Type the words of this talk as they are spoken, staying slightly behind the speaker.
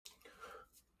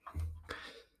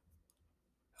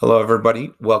Hello,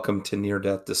 everybody. Welcome to Near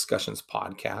Death Discussions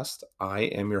podcast. I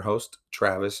am your host,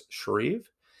 Travis Shreve.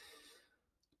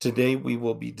 Today, we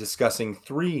will be discussing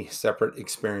three separate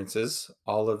experiences.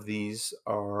 All of these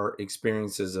are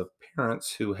experiences of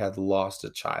parents who had lost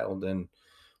a child and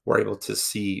were able to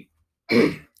see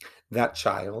that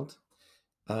child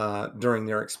during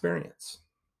their experience.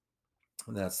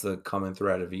 And that's the common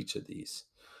thread of each of these.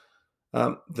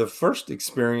 The first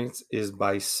experience is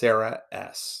by Sarah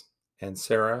S. And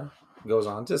Sarah goes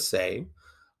on to say,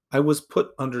 I was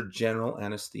put under general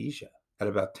anesthesia at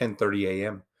about 10:30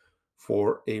 a.m.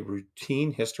 for a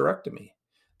routine hysterectomy.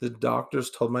 The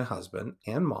doctors told my husband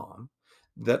and mom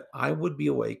that I would be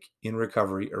awake in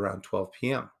recovery around 12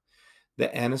 p.m. The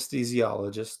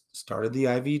anesthesiologist started the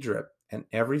IV drip and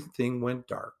everything went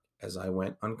dark as I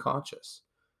went unconscious.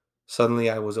 Suddenly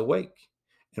I was awake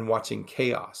and watching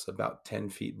chaos about 10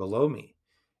 feet below me.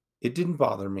 It didn't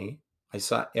bother me. I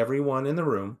saw everyone in the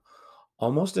room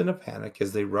almost in a panic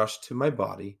as they rushed to my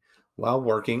body while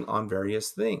working on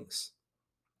various things.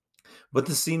 But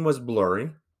the scene was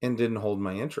blurry and didn't hold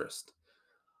my interest.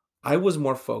 I was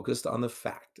more focused on the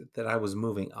fact that I was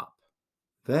moving up.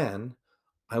 Then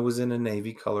I was in a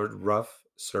navy colored rough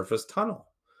surface tunnel.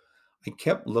 I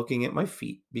kept looking at my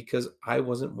feet because I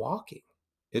wasn't walking.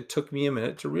 It took me a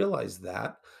minute to realize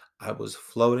that I was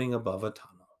floating above a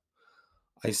tunnel.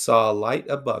 I saw a light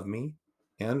above me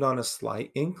and on a slight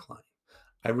incline.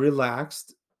 I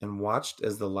relaxed and watched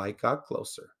as the light got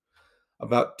closer.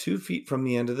 About 2 feet from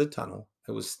the end of the tunnel,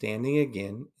 I was standing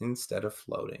again instead of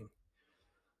floating.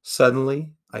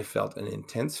 Suddenly, I felt an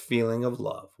intense feeling of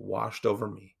love washed over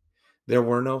me. There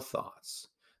were no thoughts.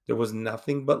 There was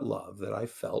nothing but love that I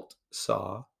felt,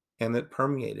 saw, and that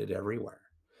permeated everywhere.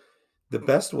 The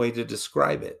best way to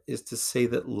describe it is to say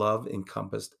that love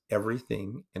encompassed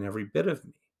everything and every bit of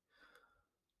me.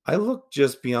 I looked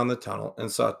just beyond the tunnel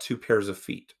and saw two pairs of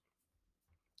feet.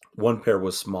 One pair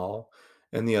was small,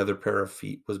 and the other pair of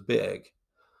feet was big.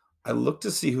 I looked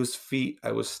to see whose feet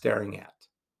I was staring at.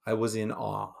 I was in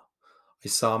awe. I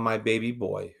saw my baby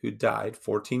boy who died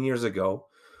 14 years ago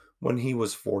when he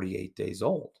was 48 days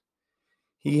old.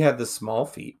 He had the small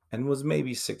feet and was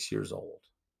maybe 6 years old,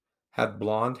 had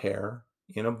blonde hair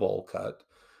in a bowl cut,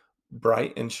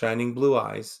 bright and shining blue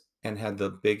eyes, and had the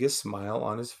biggest smile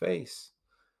on his face.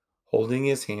 Holding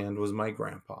his hand was my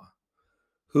grandpa,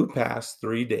 who passed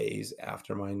 3 days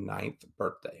after my ninth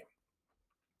birthday.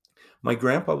 My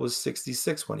grandpa was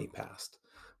 66 when he passed,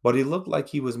 but he looked like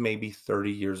he was maybe 30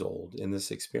 years old in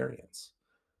this experience.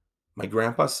 My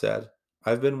grandpa said,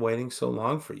 I've been waiting so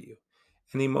long for you,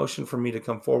 and he motioned for me to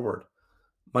come forward.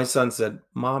 My son said,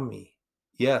 Mommy.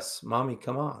 Yes, Mommy,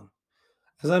 come on.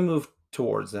 As I moved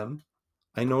towards them,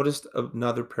 I noticed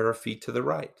another pair of feet to the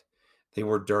right. They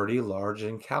were dirty, large,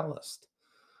 and calloused.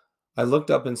 I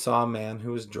looked up and saw a man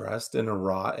who was dressed in a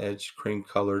raw-edged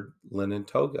cream-colored linen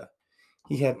toga.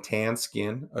 He had tan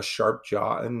skin, a sharp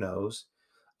jaw and nose,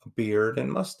 a beard and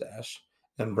mustache,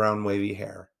 and brown wavy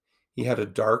hair. He had a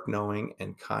dark, knowing,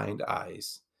 and kind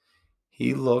eyes.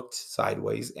 He looked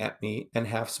sideways at me and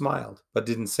half smiled, but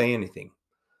didn't say anything.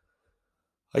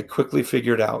 I quickly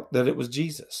figured out that it was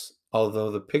Jesus,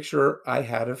 although the picture I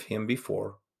had of him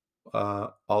before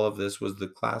all of this was the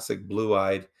classic blue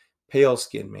eyed, pale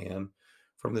skinned man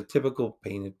from the typical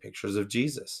painted pictures of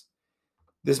Jesus.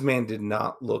 This man did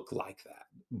not look like that,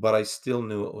 but I still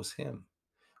knew it was him.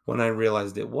 When I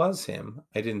realized it was him,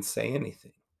 I didn't say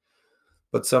anything.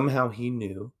 But somehow he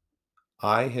knew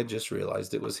I had just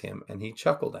realized it was him, and he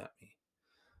chuckled at me.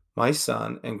 My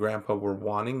son and grandpa were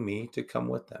wanting me to come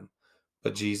with them,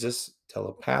 but Jesus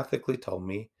telepathically told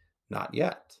me, not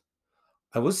yet.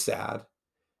 I was sad.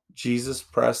 Jesus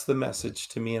pressed the message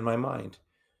to me in my mind.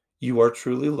 You are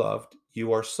truly loved.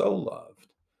 You are so loved.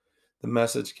 The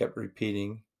message kept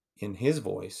repeating in his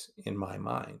voice in my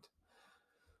mind.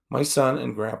 My son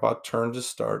and grandpa turned to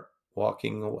start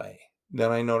walking away.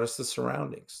 Then I noticed the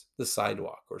surroundings. The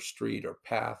sidewalk or street or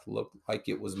path looked like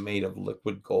it was made of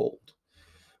liquid gold,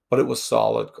 but it was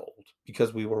solid gold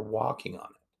because we were walking on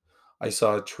it. I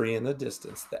saw a tree in the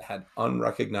distance that had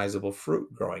unrecognizable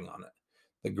fruit growing on it.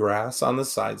 The grass on the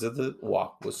sides of the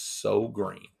walk was so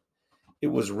green. It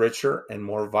was richer and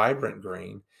more vibrant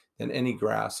green than any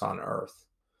grass on earth.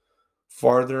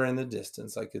 Farther in the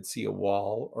distance, I could see a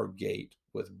wall or gate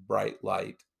with bright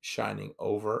light shining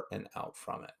over and out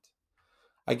from it.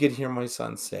 I could hear my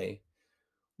son say,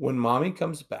 When mommy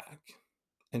comes back.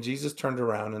 And Jesus turned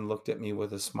around and looked at me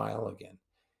with a smile again.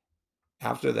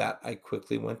 After that, I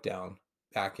quickly went down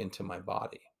back into my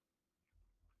body.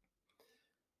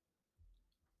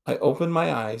 I opened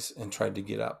my eyes and tried to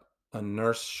get up. A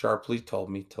nurse sharply told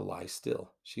me to lie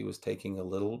still. She was taking a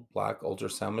little black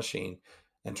ultrasound machine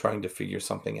and trying to figure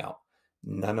something out.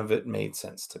 None of it made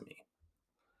sense to me.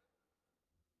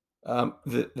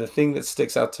 The thing that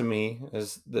sticks out to me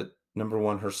is that number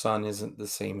one, her son isn't the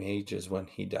same age as when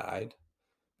he died,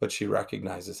 but she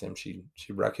recognizes him. She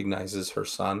recognizes her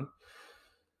son.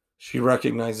 She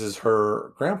recognizes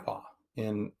her grandpa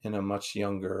in a much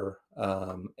younger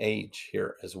age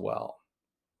here as well.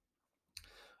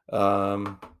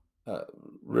 Um, uh,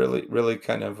 really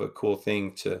kind of a cool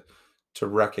thing to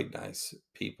recognize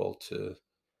people, to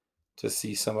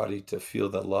see somebody, to feel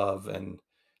the love and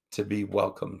to be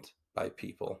welcomed by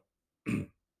people.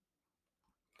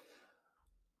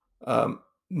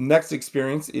 Next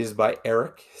experience is by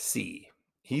Eric C.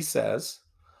 He says,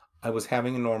 I was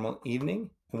having a normal evening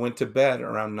and went to bed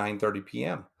around 9:30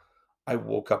 p.m. I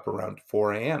woke up around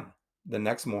 4 a.m. the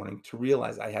next morning to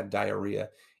realize I had diarrhea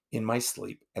in my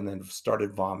sleep and then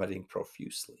started vomiting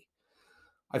profusely.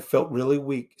 I felt really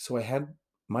weak, so I had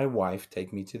my wife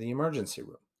take me to the emergency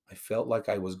room. I felt like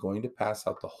I was going to pass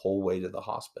out the whole way to the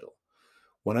hospital.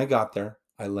 When I got there,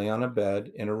 I lay on a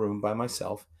bed in a room by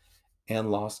myself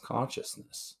and lost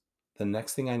consciousness. The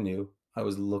next thing I knew, I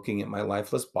was looking at my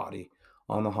lifeless body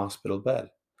on the hospital bed.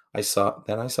 I saw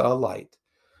a light,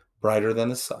 brighter than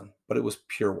the sun, but it was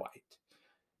pure white.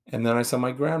 And then I saw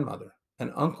my grandmother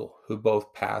and uncle, who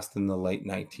both passed in the late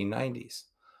 1990s.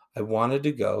 I wanted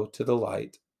to go to the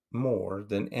light more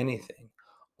than anything.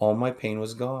 All my pain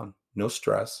was gone, no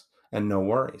stress, and no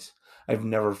worries. I've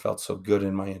never felt so good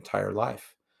in my entire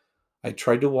life. I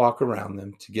tried to walk around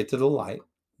them to get to the light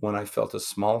when I felt a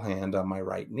small hand on my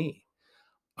right knee.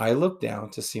 I looked down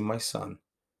to see my son,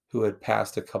 who had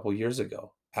passed a couple years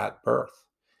ago at birth.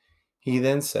 He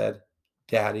then said,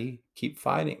 Daddy, keep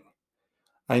fighting.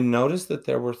 I noticed that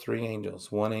there were three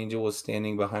angels. One angel was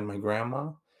standing behind my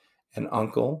grandma and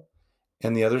uncle,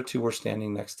 and the other two were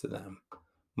standing next to them.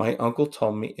 My uncle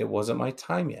told me it wasn't my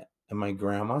time yet, and my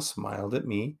grandma smiled at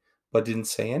me but didn't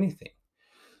say anything.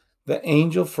 The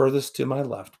angel furthest to my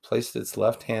left placed its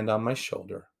left hand on my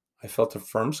shoulder. I felt a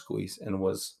firm squeeze and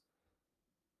was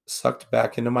sucked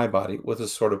back into my body with a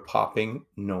sort of popping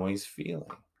noise feeling.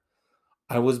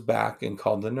 I was back and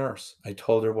called the nurse. I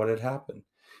told her what had happened.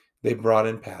 They brought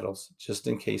in paddles just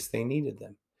in case they needed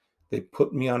them. They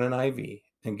put me on an IV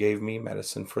and gave me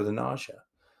medicine for the nausea.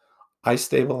 I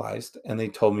stabilized and they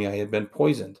told me I had been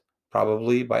poisoned,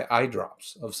 probably by eye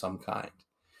drops of some kind.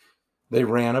 They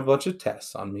ran a bunch of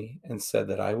tests on me and said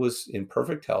that I was in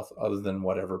perfect health other than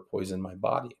whatever poisoned my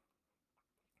body.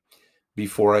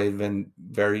 Before I had been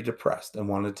very depressed and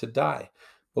wanted to die,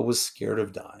 but was scared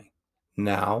of dying.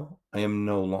 Now I am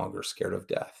no longer scared of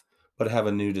death, but have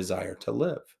a new desire to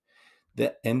live.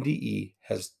 The NDE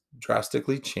has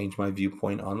drastically changed my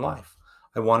viewpoint on life.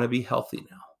 I want to be healthy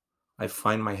now. I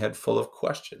find my head full of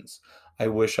questions I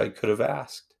wish I could have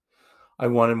asked. I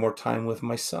wanted more time with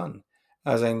my son,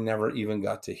 as I never even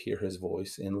got to hear his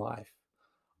voice in life.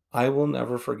 I will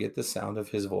never forget the sound of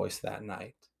his voice that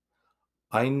night.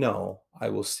 I know I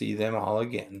will see them all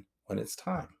again when it's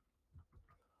time.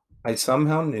 I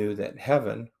somehow knew that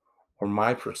heaven, or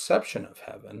my perception of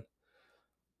heaven,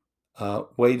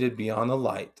 waited beyond the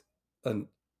light, and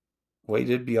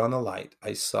waited beyond the light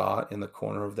I saw in the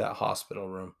corner of that hospital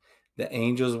room. The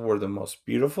angels were the most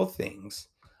beautiful things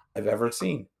I've ever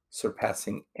seen,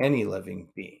 surpassing any living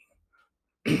being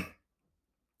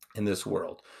in this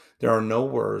world. There are no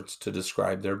words to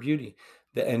describe their beauty.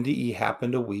 The NDE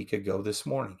happened a week ago this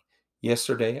morning.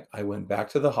 Yesterday, I went back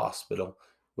to the hospital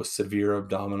with severe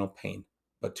abdominal pain,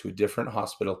 but to a different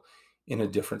hospital in a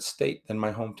different state than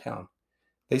my hometown.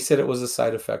 They said it was a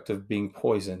side effect of being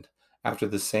poisoned after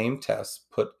the same tests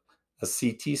put a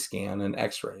CT scan and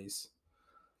x rays,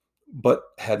 but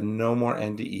had no more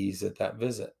NDEs at that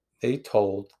visit. They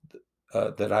told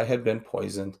that I had been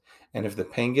poisoned, and if the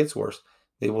pain gets worse,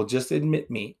 they will just admit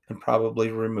me and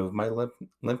probably remove my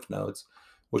lymph nodes,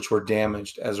 which were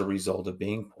damaged as a result of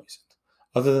being poisoned.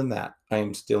 Other than that, I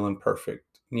am still in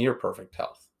near perfect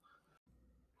health.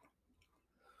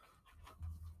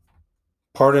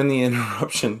 Pardon the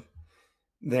interruption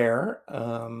there.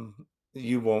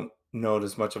 You won't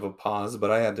notice much of a pause,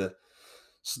 but I had to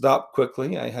stop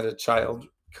quickly. I had a child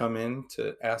come in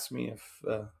to ask me if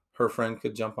her friend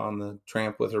could jump on the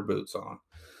tramp with her boots on.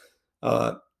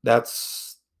 Uh,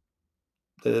 that's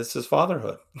this is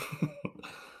fatherhood.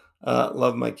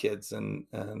 Love my kids and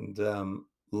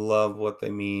love what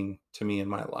they mean to me in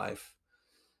my life.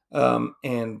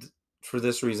 And for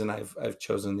this reason, I've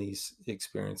chosen these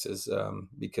experiences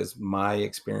because my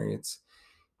experience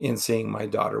in seeing my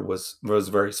daughter was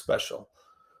very special.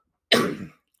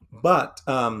 But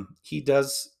he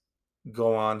does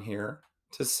go on here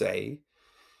to say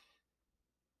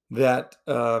that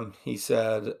he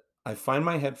said, I find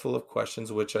my head full of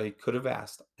questions which I could have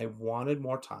asked. I wanted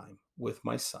more time with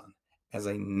my son, as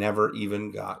I never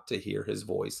even got to hear his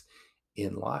voice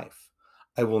in life.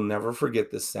 I will never forget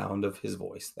the sound of his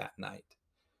voice that night.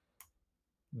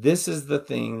 This is the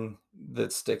thing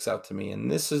that sticks out to me, and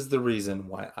this is the reason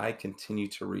why I continue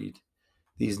to read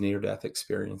these near-death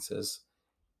experiences,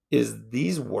 is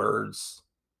these words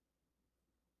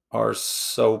are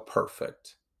so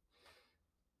perfect.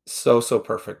 So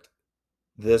perfect.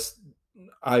 This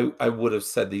I would have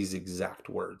said these exact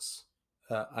words.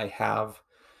 I have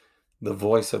the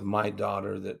voice of my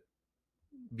daughter that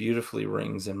beautifully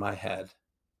rings in my head.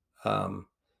 Um,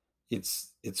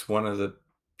 it's one of the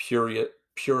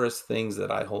purest things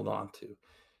that I hold on to,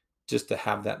 just to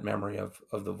have that memory of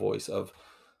the voice of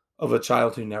a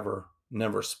child who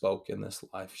never spoke in this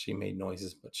life. She made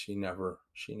noises, but she never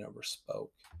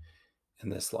spoke in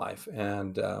this life.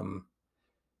 And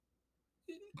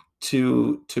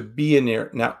to be in there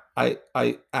now,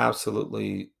 I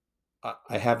absolutely,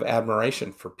 I have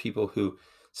admiration for people who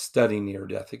study near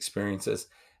death experiences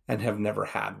and have never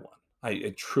had one.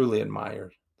 I truly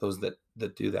admire those that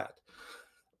do that.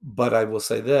 But I will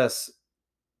say this,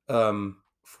 for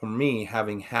me,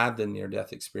 having had the near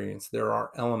death experience, there are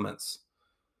elements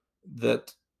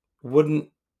that wouldn't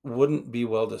wouldn't be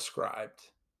well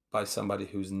described by somebody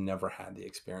who's never had the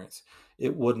experience.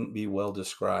 It wouldn't be well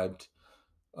described.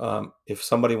 If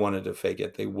somebody wanted to fake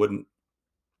it, they wouldn't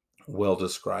well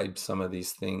describe some of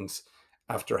these things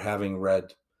after having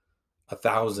read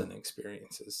 1,000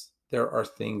 experiences. There are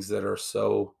things that are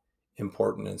so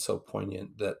important and so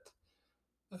poignant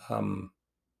um,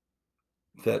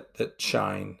 that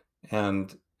shine,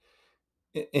 and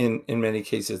in many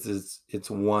cases, it's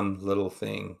one little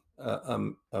thing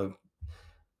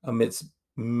amidst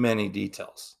many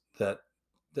details that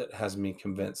has me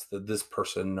convinced that this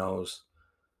person knows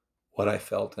what I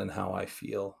felt and how I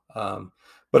feel.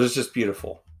 But it's just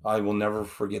beautiful. I will never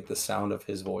forget the sound of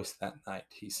his voice that night,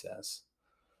 he says.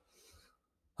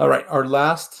 All right, our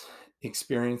last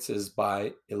experience is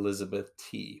by Elizabeth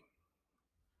T.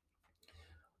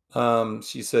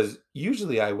 She says,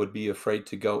 usually I would be afraid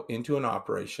to go into an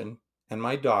operation, and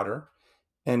my daughter,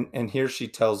 and here she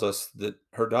tells us that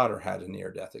her daughter had a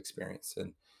near death experience,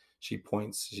 and she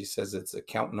says it's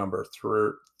account number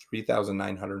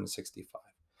 3965.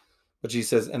 But she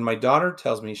says, and my daughter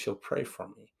tells me she'll pray for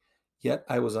me. Yet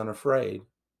I was unafraid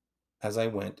as I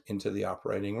went into the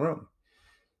operating room.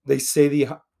 They say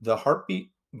the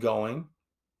heartbeat going.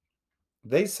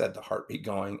 They said the heartbeat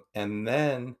going, and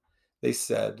then they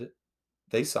said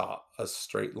they saw a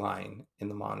straight line in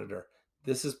the monitor.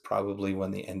 This is probably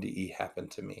when the NDE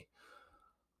happened to me.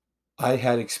 I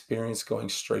had experience going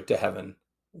straight to heaven.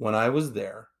 When I was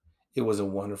there, it was a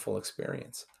wonderful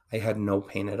experience. I had no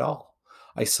pain at all.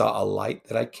 I saw a light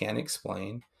that I can't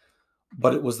explain,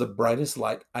 but it was the brightest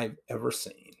light I've ever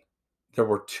seen. There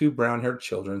were two brown haired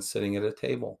children sitting at a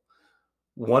table.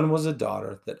 One was a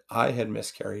daughter that I had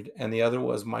miscarried, and the other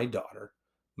was my daughter,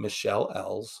 Michelle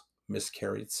L's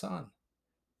miscarried son.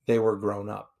 They were grown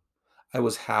up. I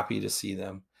was happy to see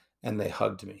them, and they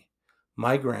hugged me.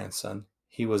 My grandson,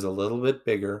 he was a little bit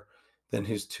bigger than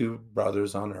his two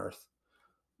brothers on earth.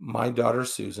 My daughter,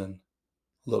 Susan,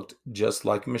 looked just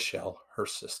like Michelle, her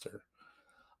sister.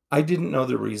 I didn't know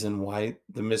the reason why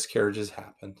the miscarriages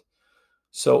happened,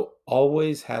 so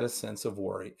always had a sense of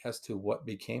worry as to what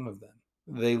became of them.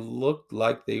 They looked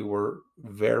like they were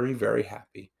very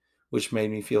happy, which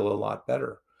made me feel a lot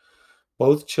better.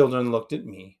 Both children looked at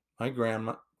me.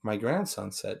 My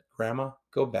grandson said, Grandma,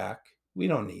 go back. We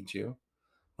don't need you.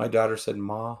 My daughter said,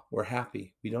 Ma, we're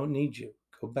happy. We don't need you.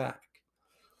 Go back.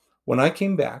 When I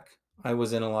came back, I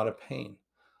was in a lot of pain.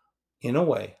 In a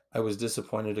way, I was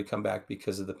disappointed to come back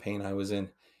because of the pain I was in.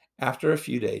 After a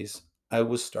few days, I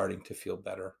was starting to feel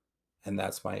better. And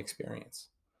that's my experience.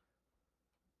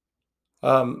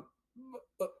 Um,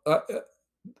 I,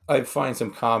 I find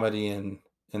some comedy in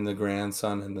the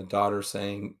grandson and the daughter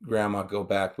saying, Grandma, go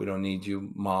back. We don't need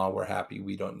you. Ma, we're happy.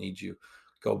 We don't need you.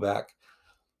 Go back.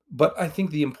 But I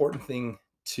think the important thing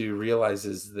to realize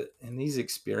is that in these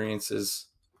experiences,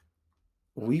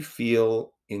 we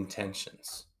feel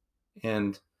intentions.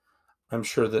 And I'm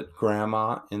sure that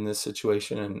grandma in this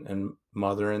situation and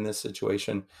mother in this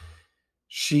situation,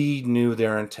 she knew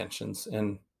their intentions,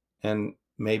 and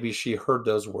maybe she heard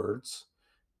those words,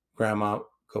 Grandma,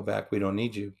 go back, we don't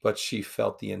need you, but she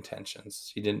felt the intentions.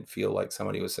 She didn't feel like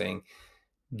somebody was saying,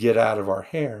 get out of our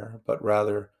hair, but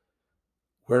rather,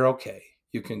 we're okay,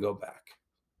 you can go back.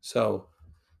 So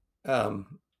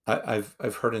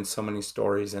I've heard in so many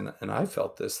stories, and I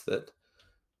felt this, that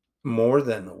more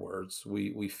than the words,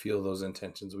 we feel those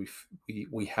intentions.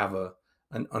 We have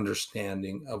an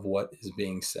understanding of what is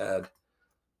being said,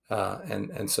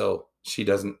 and so she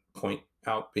doesn't point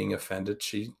out being offended.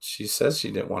 She says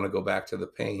she didn't want to go back to the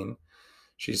pain.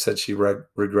 She said she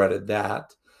regretted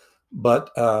that,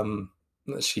 but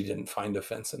she didn't find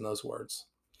offense in those words.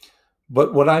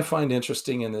 But what I find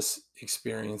interesting in this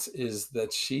experience is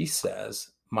that she says,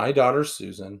 my daughter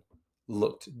Susan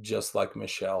looked just like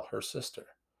Michelle, her sister.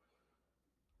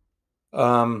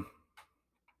 Um,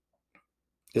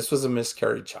 this was a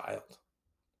miscarried child.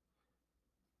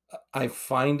 I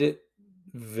find it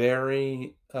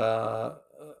very,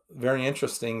 very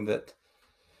interesting that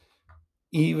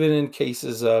even in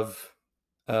cases of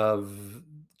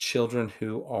children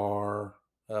who are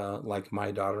like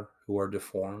my daughter, who are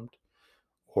deformed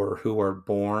or who are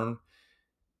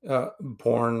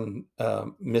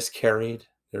miscarried.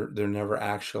 They're never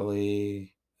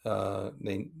actually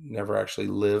they never actually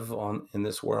live on in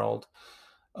this world,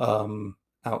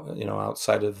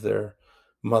 outside of their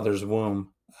mother's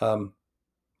womb. Um,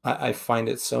 I find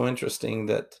it so interesting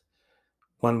that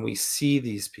when we see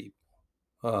these people,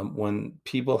 when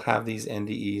people have these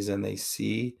NDEs and they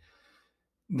see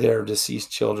their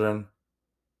deceased children,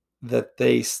 that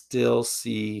they still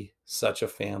see such a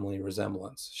family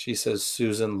resemblance. She says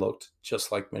Susan looked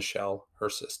just like Michelle, her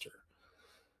sister.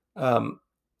 Um,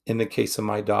 in the case of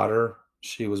my daughter,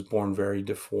 she was born very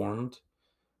deformed.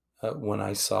 When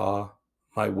I saw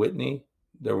my Whitney,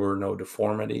 there were no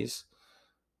deformities,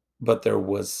 but there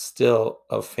was still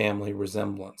a family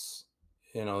resemblance.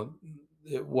 You know,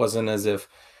 it wasn't as if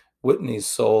Whitney's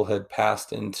soul had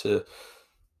passed into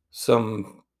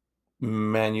some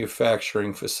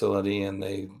manufacturing facility and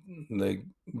they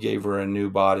gave her a new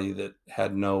body that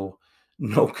had no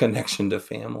connection to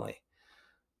family.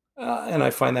 And I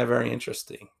find that very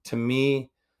interesting. To me,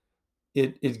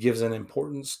 it gives an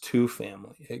importance to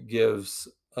family. It gives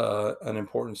an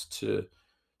importance to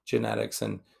genetics,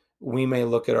 and we may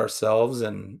look at ourselves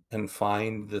and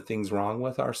find the things wrong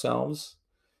with ourselves.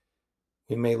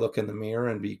 We may look in the mirror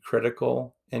and be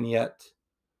critical, and yet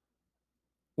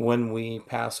when we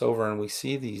pass over and we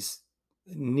see these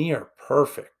near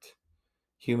perfect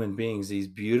human beings, these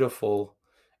beautiful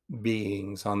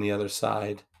beings on the other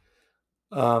side,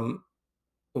 um,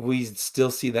 we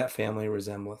still see that family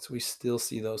resemblance. We still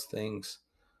see those things.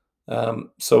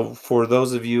 So for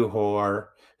those of you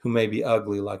who may be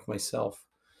ugly like myself,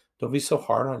 don't be so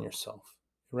hard on yourself.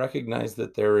 Recognize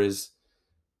that there's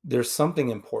something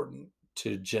important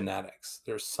to genetics.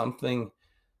 There's something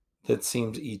that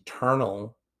seems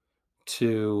eternal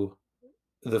to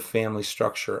the family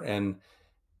structure and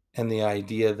the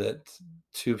idea that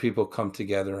two people come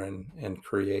together and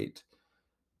create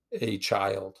a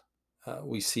child.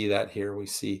 We see that here. We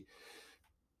see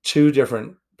two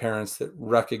different parents that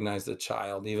recognize the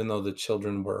child, even though the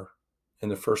children were, in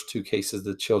the first two cases,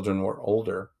 the children were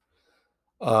older.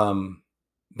 Um,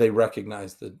 they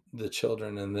recognized the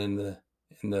children, and then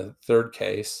in the third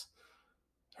case,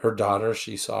 her daughter,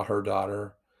 she saw her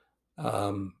daughter,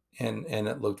 and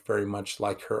it looked very much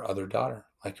like her other daughter,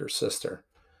 like her sister.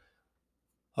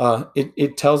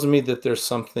 It tells me that there's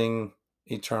something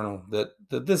eternal, that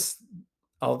this,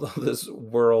 although this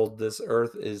world, this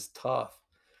earth is tough,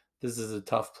 this is a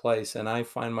tough place, and I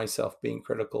find myself being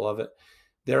critical of it.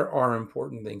 There are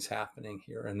important things happening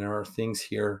here, and there are things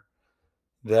here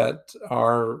that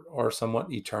are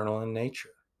somewhat eternal in nature.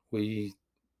 We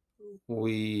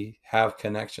we have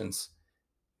connections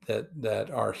that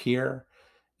are here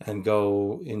and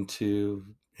go into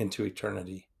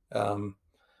eternity.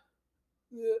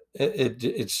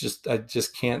 It's just, I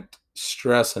just can't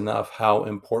stress enough how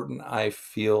important I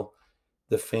feel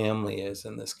the family is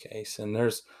in this case. And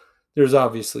there's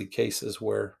obviously cases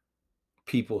where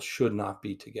people should not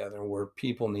be together, where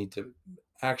people need to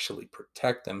actually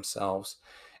protect themselves.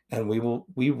 And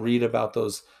we read about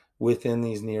those within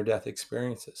these near death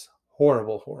experiences,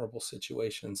 horrible, horrible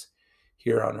situations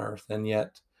here on earth. And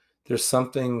yet there's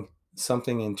something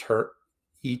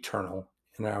eternal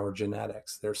in our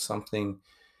genetics. There's something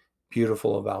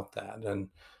beautiful about that. And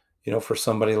for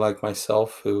somebody like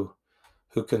myself who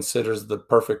considers the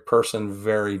perfect person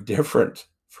very different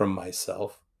from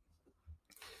myself,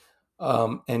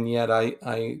 and yet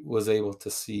I was able to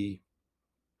see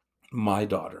my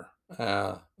daughter,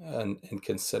 and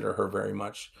consider her very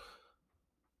much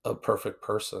a perfect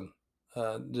person,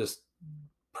 just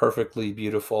perfectly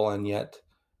beautiful. And yet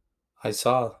I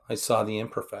saw the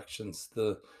imperfections,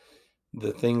 the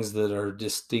things that are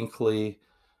distinctly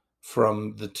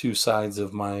from the two sides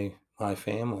of my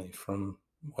family, from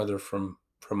whether from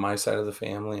from my side of the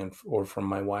family or from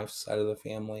my wife's side of the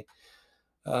family.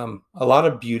 A lot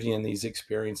of beauty in these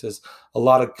experiences, a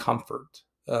lot of comfort.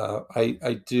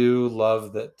 I do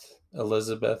love that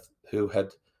Elizabeth, who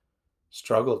had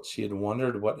struggled, she had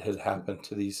wondered what had happened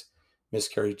to these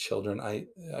miscarried children.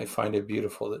 I find it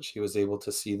beautiful that she was able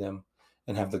to see them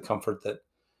and have the comfort that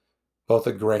both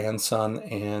a grandson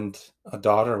and a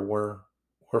daughter were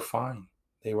fine.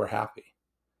 They were happy.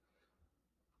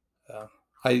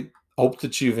 I hope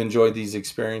that you've enjoyed these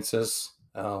experiences.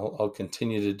 I'll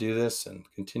continue to do this and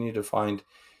continue to find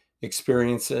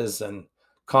experiences and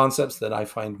concepts that I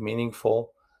find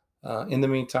meaningful. In the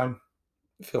meantime,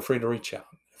 feel free to reach out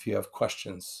if you have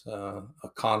questions, a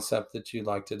concept that you'd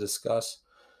like to discuss,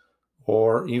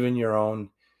 or even your own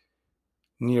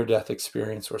near-death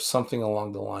experience or something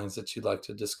along the lines that you'd like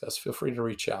to discuss. Feel free to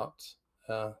reach out.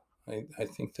 Uh, I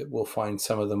think that we'll find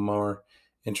some of the more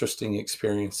interesting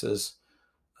experiences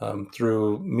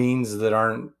through means that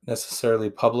aren't necessarily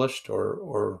published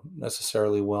or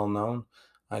necessarily well known.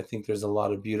 I think there's a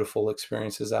lot of beautiful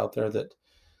experiences out there that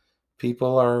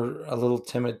people are a little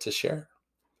timid to share.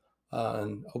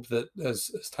 And hope that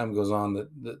as time goes on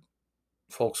that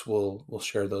folks will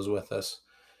share those with us.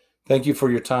 Thank you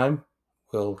for your time.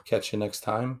 We'll catch you next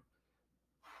time.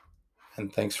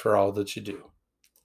 And thanks for all that you do.